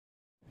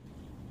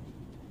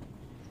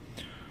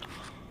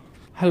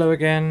Hello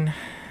again,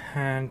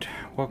 and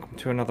welcome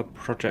to another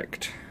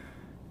project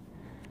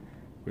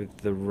with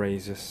the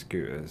Razor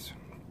scooters.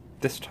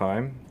 This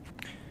time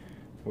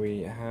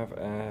we have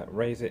a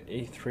Razor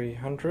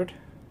E300,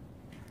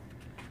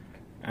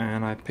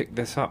 and I picked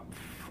this up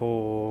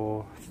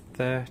for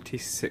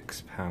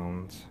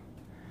 £36.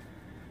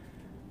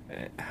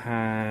 It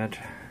had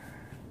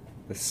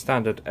the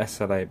standard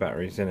SLA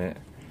batteries in it,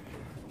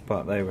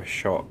 but they were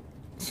shot,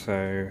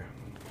 so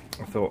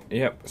I thought,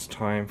 yep, it's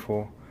time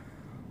for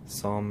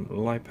some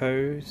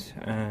lipos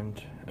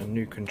and a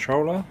new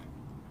controller,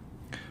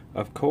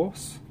 of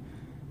course,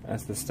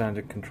 as the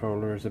standard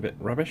controller is a bit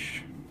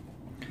rubbish.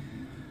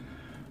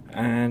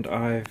 And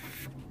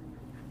I've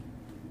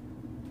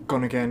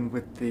gone again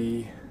with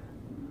the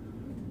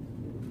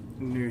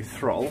new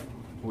throttle,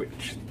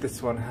 which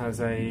this one has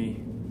a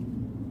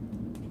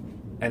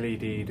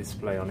LED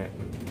display on it,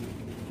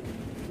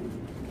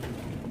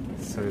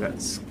 so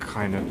that's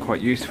kind of quite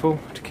useful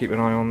to keep an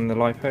eye on the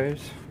lipos.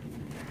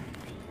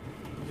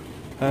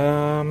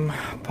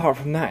 Apart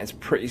from that, it's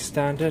pretty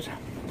standard.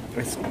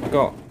 It's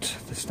got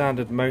the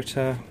standard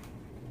motor,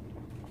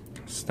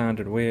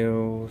 standard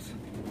wheels,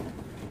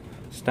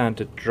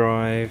 standard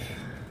drive,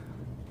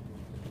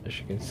 as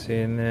you can see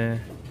in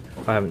there.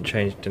 I haven't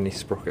changed any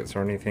sprockets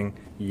or anything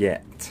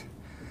yet,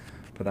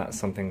 but that's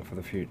something for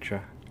the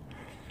future.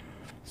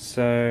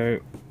 So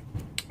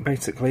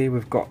basically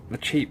we've got the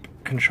cheap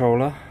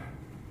controller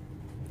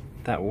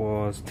that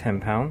was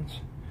 £10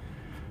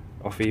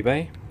 off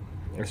eBay.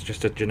 It's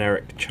just a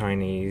generic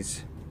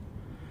Chinese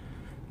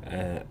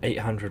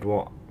 800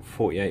 watt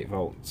 48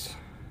 volts,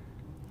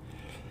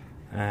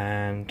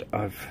 and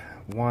I've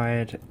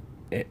wired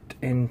it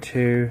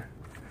into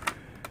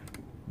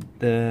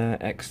the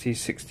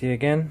XT60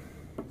 again.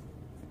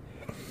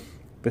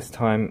 This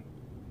time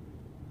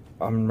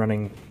I'm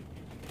running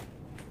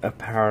a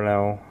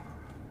parallel,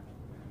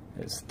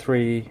 it's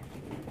 3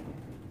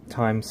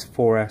 times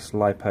 4S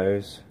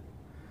lipos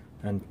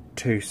and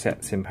 2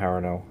 sets in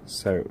parallel,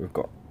 so we've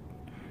got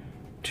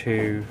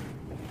 2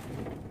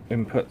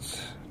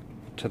 inputs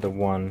to the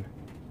one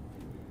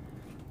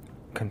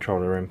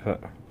controller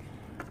input,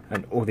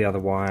 and all the other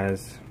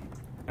wires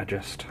are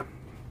just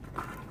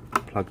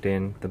plugged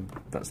in.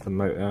 That's the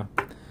motor,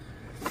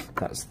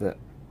 that's the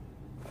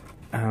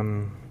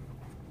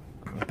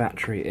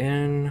battery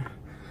in.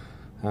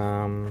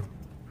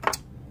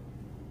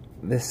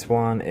 This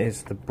one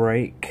is the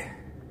brake,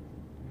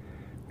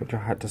 which I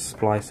had to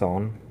splice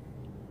on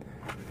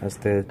as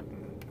I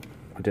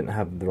didn't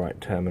have the right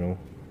terminal,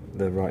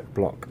 the right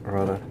block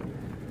rather,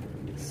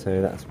 so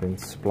that's been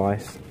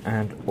spliced.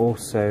 And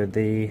also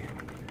the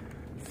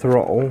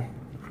throttle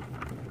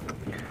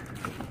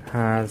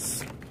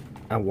has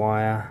a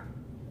wire,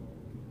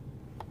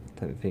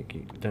 don't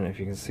know if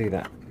you can see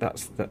that,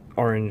 that's the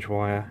orange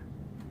wire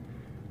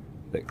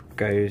that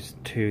goes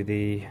to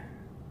the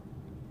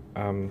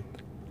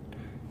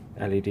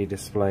LED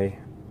display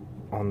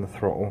on the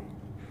throttle.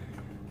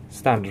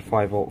 Standard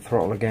 5 volt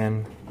throttle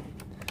again,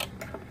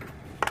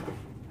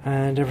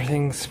 and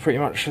everything's pretty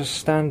much as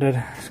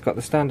standard. It's got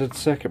the standard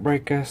circuit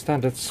breaker,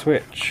 standard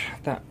switch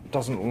that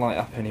doesn't light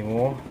up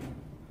anymore.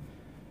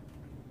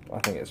 I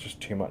think it's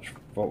just too much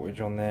voltage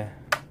on there,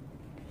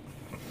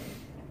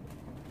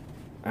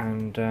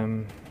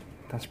 and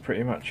that's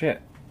pretty much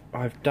it.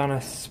 I've done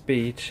a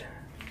speed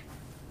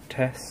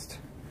test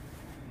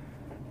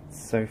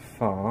so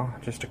far,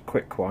 just a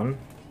quick one,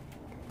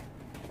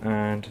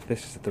 and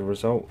this is the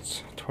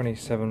results: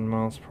 27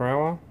 miles per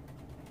hour.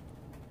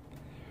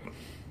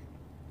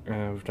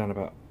 We've done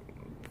about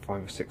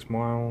 5 or 6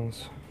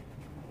 miles,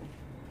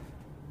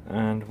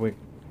 and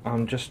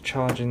I'm just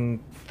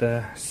charging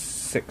the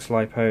 6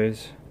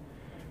 lipos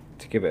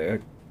to give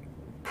it a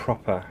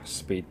proper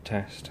speed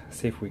test,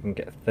 see if we can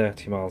get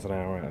 30 miles an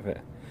hour out of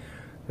it.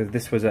 Because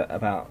this was at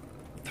about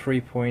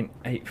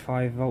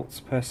 3.85 volts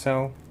per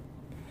cell,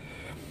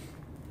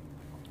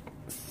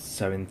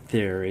 so in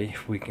theory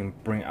if we can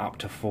bring it up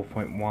to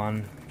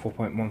 4.1,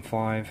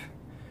 4.15,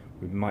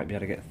 we might be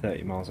able to get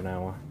 30 miles an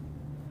hour.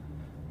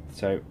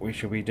 So we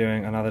shall be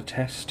doing another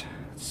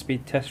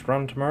speed test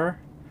run tomorrow.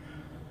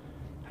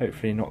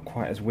 Hopefully not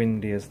quite as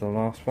windy as the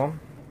last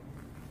one.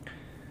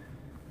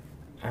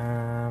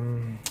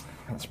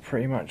 That's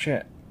pretty much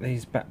it.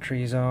 These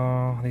lipos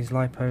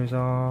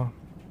are,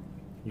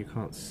 you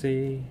can't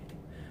see,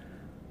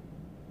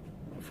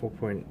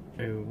 4.01,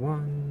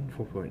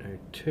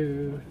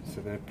 4.02,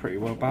 so they're pretty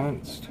well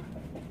balanced.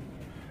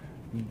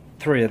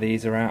 3 of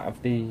these are out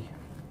of the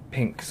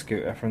pink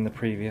scooter from the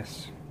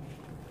previous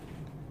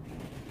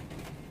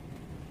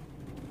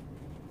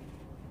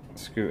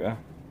scooter,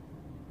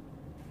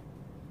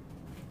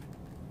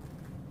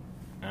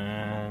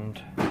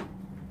 and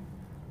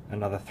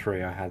another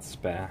 3 I had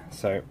spare,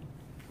 so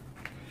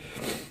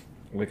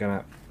we're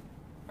gonna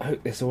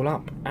hook this all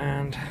up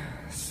and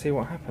see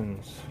what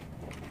happens.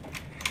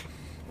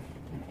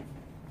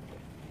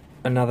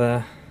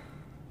 Another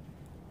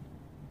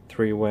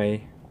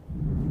 3-way,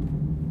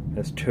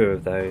 there's 2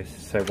 of those,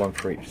 so 1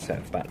 for each set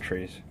of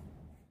batteries.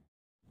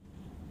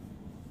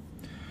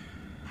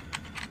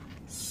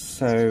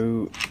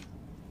 So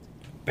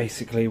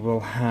basically we'll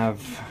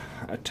have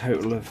a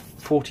total of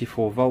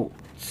 44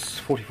 volts,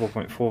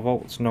 44.4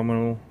 volts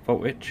nominal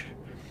voltage,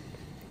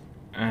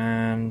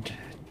 and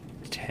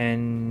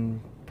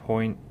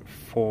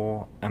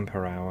 10.4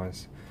 ampere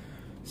hours.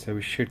 So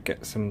we should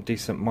get some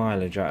decent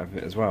mileage out of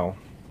it as well.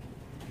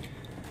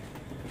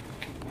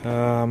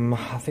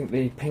 I think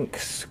the pink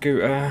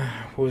scooter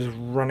was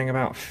running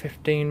about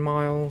 15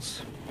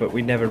 miles, but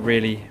we never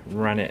really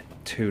ran it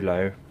too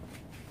low,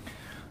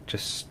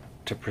 just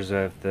to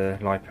preserve the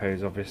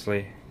lipos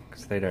obviously,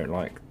 because they don't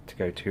like to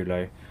go too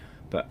low.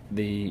 But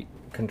the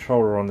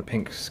controller on the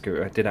pink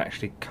scooter did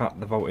actually cut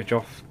the voltage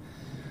off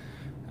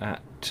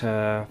at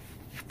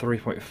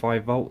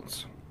 3.5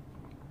 volts,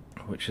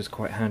 which is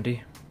quite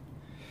handy.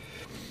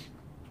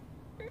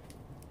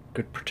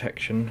 Good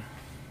protection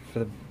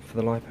for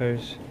the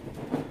lipos.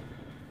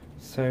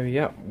 So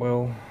yeah,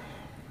 we'll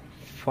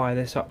fire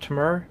this up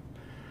tomorrow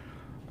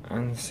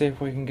and see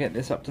if we can get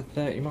this up to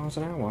 30 miles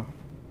an hour.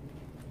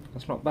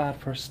 That's not bad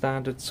for a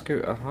standard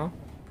scooter, huh?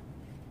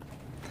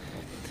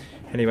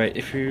 Anyway,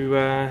 if you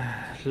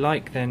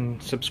like, then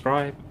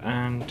subscribe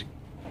and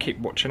keep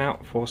watching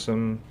out for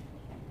some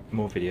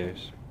more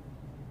videos.